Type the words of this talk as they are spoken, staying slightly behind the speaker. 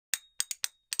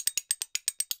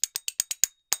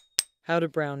How to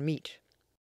brown meat.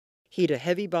 Heat a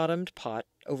heavy-bottomed pot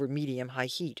over medium-high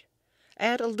heat.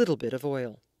 Add a little bit of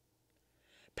oil.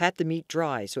 Pat the meat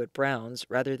dry so it browns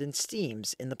rather than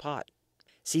steams in the pot.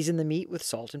 Season the meat with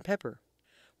salt and pepper.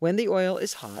 When the oil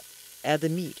is hot, add the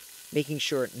meat, making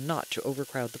sure not to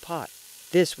overcrowd the pot.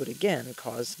 This would again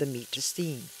cause the meat to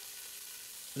steam.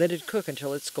 Let it cook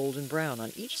until it's golden brown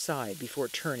on each side before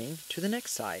turning to the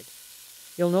next side.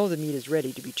 You'll know the meat is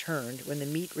ready to be turned when the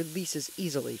meat releases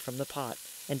easily from the pot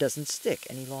and doesn't stick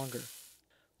any longer.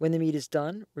 When the meat is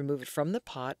done, remove it from the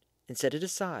pot and set it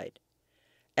aside.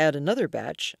 Add another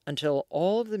batch until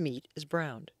all of the meat is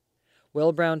browned.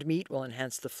 Well-browned meat will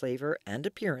enhance the flavor and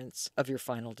appearance of your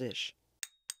final dish.